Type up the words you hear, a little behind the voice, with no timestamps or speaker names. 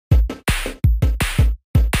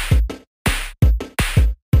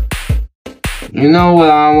You know what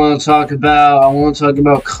I want to talk about? I want to talk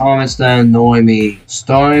about comments that annoy me.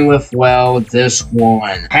 Starting with, well, this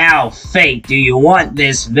one. How fake do you want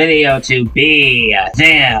this video to be?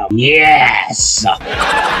 Damn, yes!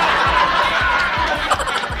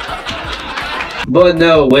 But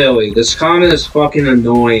no, literally, this comment is fucking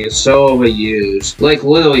annoying. It's so overused. Like,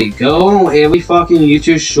 literally, go on every fucking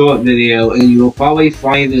YouTube short video and you'll probably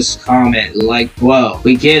find this comment. Like, bro,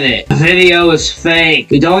 we get it. The video is fake.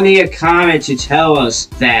 We don't need a comment to tell us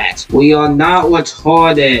that. We are not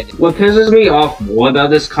retarded. What pisses me off more about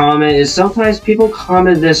this comment is sometimes people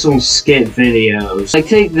comment this on skit videos. Like,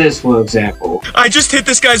 take this for example. I just hit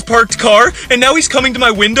this guy's parked car, and now he's coming to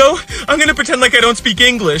my window? I'm gonna pretend like I don't speak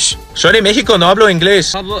English. Soy de México, no hablo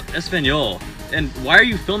inglés. Hablo español. And why are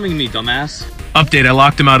you filming me, dumbass? Update, I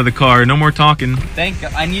locked him out of the car. No more talking.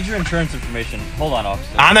 I need your insurance information. Hold on,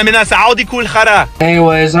 officer. أنا من سعودي كل خرا.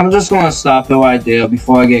 Anyways, I'm just gonna stop it right there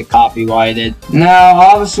before I get copyrighted. Now,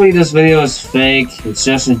 obviously this video is fake. It's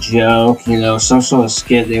just a joke, you know, some sort of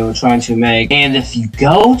skit they were trying to make. And if you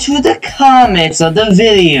go to the comments of the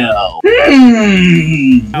video,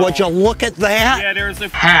 would you look at that? Yeah, there's a...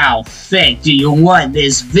 how fake do you want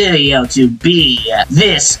this video to be?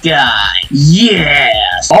 This guy.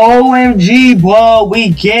 Yes. OMG, bro, we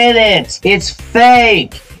get it. It's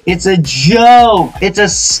fake. It's a joke. It's a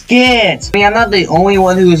skit. I mean, I'm not the only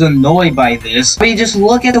one who is annoyed by this. But you just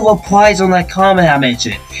look at the replies on that comment I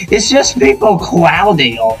mentioned. It's just people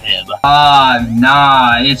clouding on him.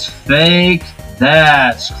 Nah, it's fake.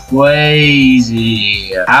 That's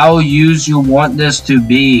crazy. How used you want this to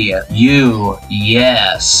be? You,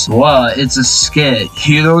 yes. What? It's a skit.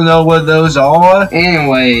 You don't know what those are?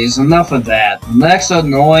 Anyways, enough of that. Next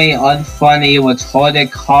annoying, unfunny,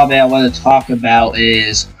 retarded comment I want to talk about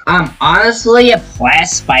is, I'm honestly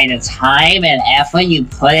impressed by the time and effort you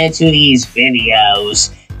put into these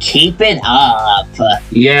videos. Keep it up.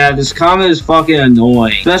 Yeah, this comment is fucking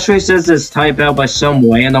annoying. Especially since it's typed out by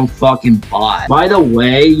some random fucking bot. By the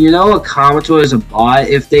way, you know a commenter is a bot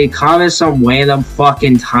if they comment some random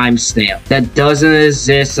fucking timestamp that doesn't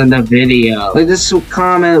exist in the video. Like this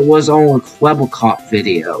comment was on a Clevercop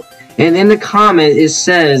video. And in the comment, it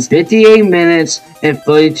says 58 minutes and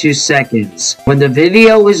 32 seconds. When the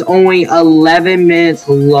video is only 11 minutes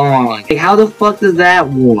long. Like, how the fuck does that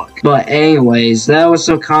work? But anyways, that was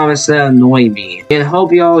some comments that annoy me. And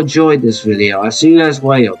hope y'all enjoyed this video. I'll see you guys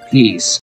later. Peace.